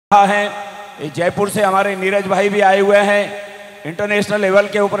है। जयपुर से हमारे नीरज भाई भी आए हुए हैं। इंटरनेशनल लेवल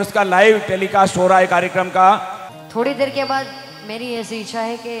के ऊपर इसका लाइव टेलीकास्ट हो रहा है कार्यक्रम का। थोड़ी देर के बाद मेरी ऐसी इच्छा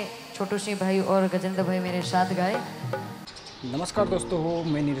है कि छोटू सिंह भाई और गजेंद्र भाई मेरे साथ गाए। नमस्कार दोस्तों,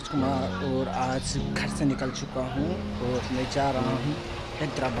 मैं नीरज कुमार और आज घर से निकल चुका हूँ और मैं जा रहा हूँ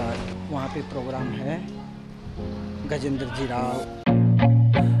हैदराबाद। वहाँ पे प्रोग्राम है गजेंद्र जी Rao.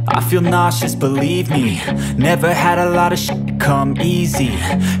 I feel nauseous, believe me. Never had a lot of shit come easy.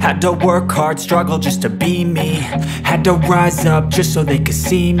 Had to work hard, struggle just to be me. Had to rise up just so they could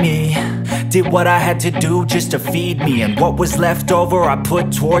see me. Did what I had to do just to feed me. And what was left over I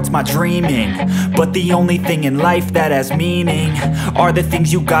put towards my dreaming. But the only thing in life that has meaning are the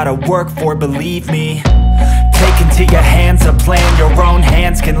things you gotta work for, believe me. Take into your hands a plan. Your own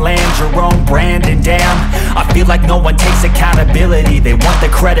hands can land your own brand. And damn, I feel like no one takes accountability. They want the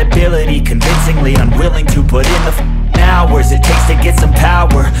credibility, convincingly unwilling to put in the hours it takes to get some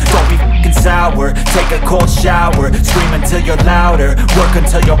power. Don't be f***ing sour. Take a cold shower. Scream until you're louder. Work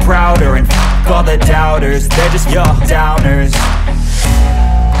until you're prouder. And f*** all the doubters, they're just your downers.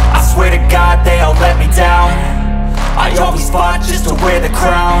 I swear to God they all let me down. I always fought just to wear the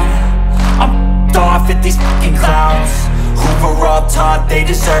crown. I'm off at these fucking clowns who were all taught they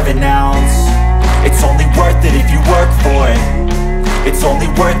deserve an ounce. It's only worth it if you work for it. It's only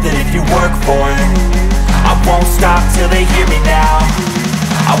worth it if you work for it. I won't stop till they hear me now.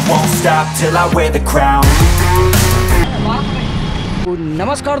 I won't stop till I wear the crown.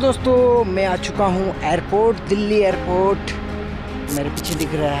 नमस्कार दोस्तों, मैं आ चुका हूँ airport, Delhi airport. मेरे पीछे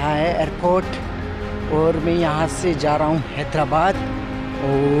दिख रहा है एयरपोर्ट और मैं यहाँ से जा रहा हूँ हैदराबाद।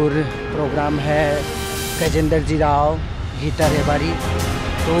 और प्रोग्राम है गजेंद्र जी राव, गीता रेबारी।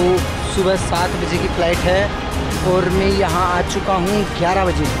 तो सुबह 7 बजे की फ़्लाइट है और मैं यहाँ आ चुका हूँ 11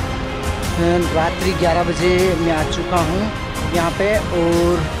 बजे, रात्रि 11 बजे मैं आ चुका हूँ यहाँ पे।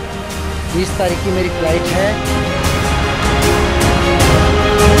 और 20 तारीख की मेरी फ़्लाइट है।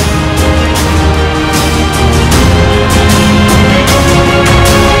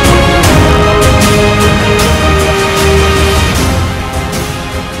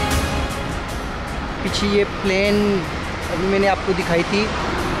 पीछे ये प्लेन अभी मैंने आपको दिखाई थी,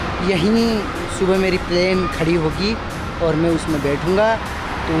 यहीं सुबह मेरी प्लेन खड़ी होगी और मैं उसमें बैठूंगा।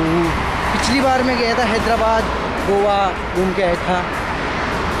 तो पिछली बार मैं गया था हैदराबाद, गोवा घूम के आया था,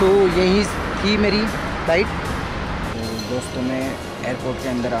 तो यहीं थी मेरी फ्लाइट। तो दोस्तों, मैं एयरपोर्ट के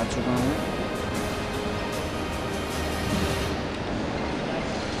अंदर आ चुका हूँ।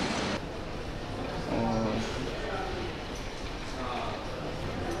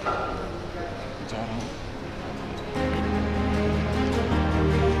 जा रहा हूँ।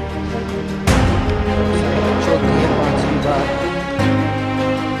 चौथी या 5वीं बार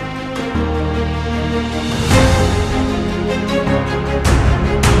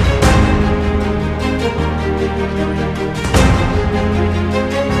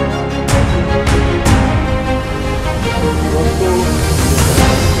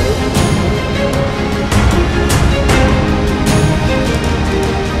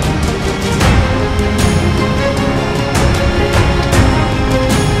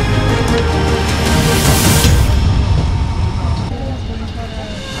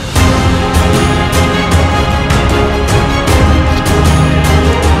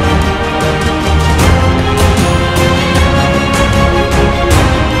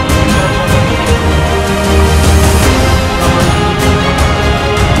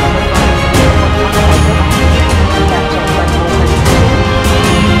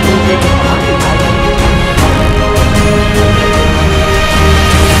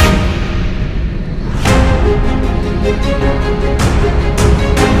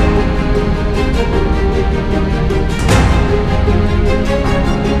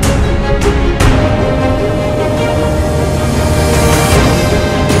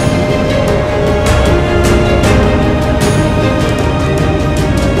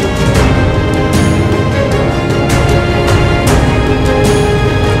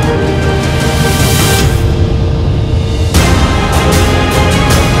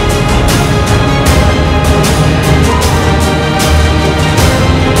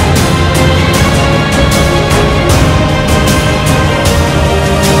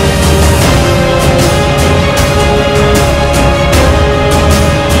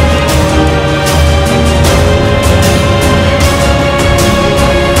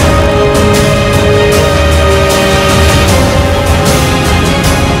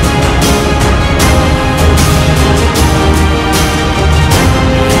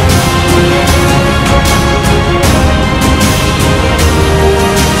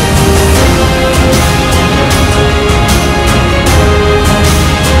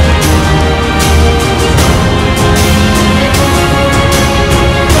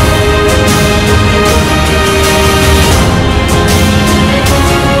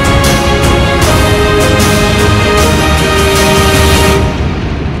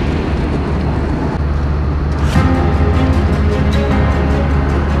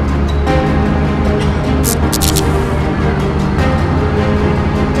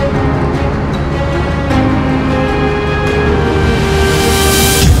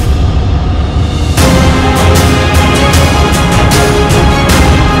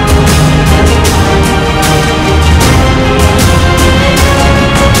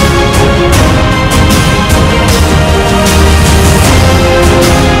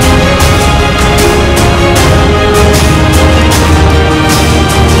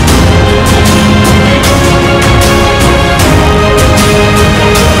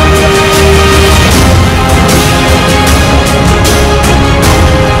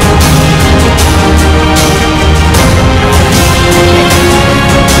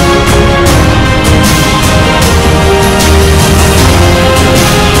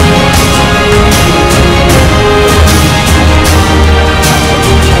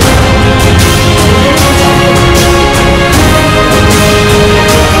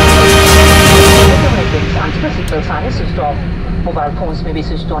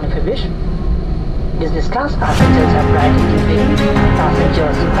class passengers have priority during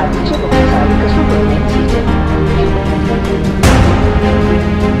passengers who have reached the side because we remain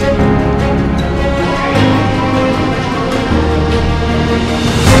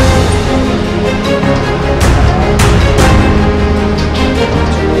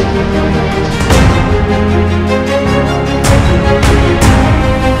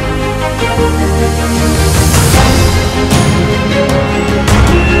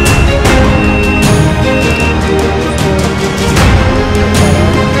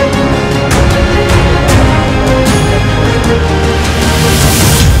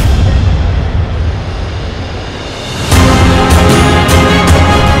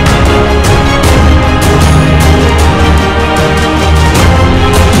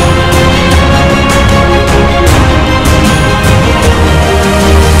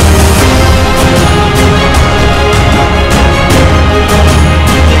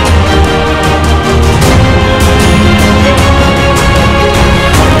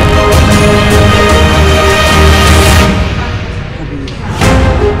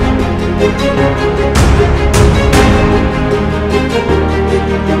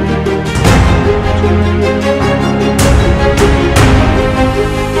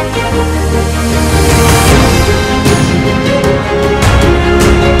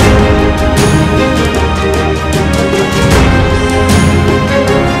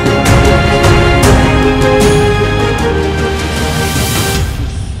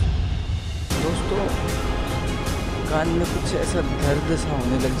कान में कुछ ऐसा दर्द सा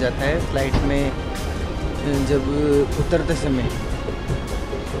होने लग जाता है फ्लाइट में जब उतरते समय,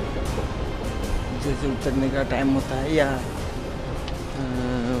 जैसे उतरने का टाइम होता है या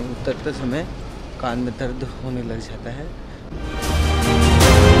उतरते समय कान में दर्द होने लग जाता है।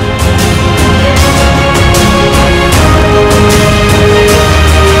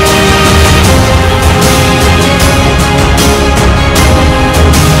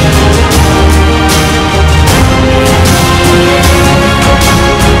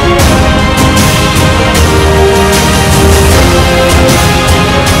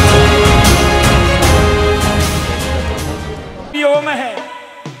 में है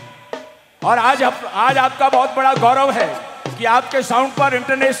और आज आपका बहुत बड़ा गौरव है कि आपके साउंड पर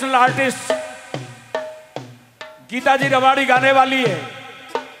इंटरनेशनल आर्टिस्ट गीता जी रबाड़ी गाने वाली है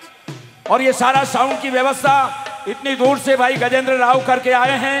और ये सारा साउंड की व्यवस्था इतनी दूर से भाई गजेंद्र राव करके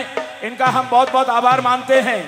आए हैं, इनका हम बहुत बहुत आभार मानते हैं।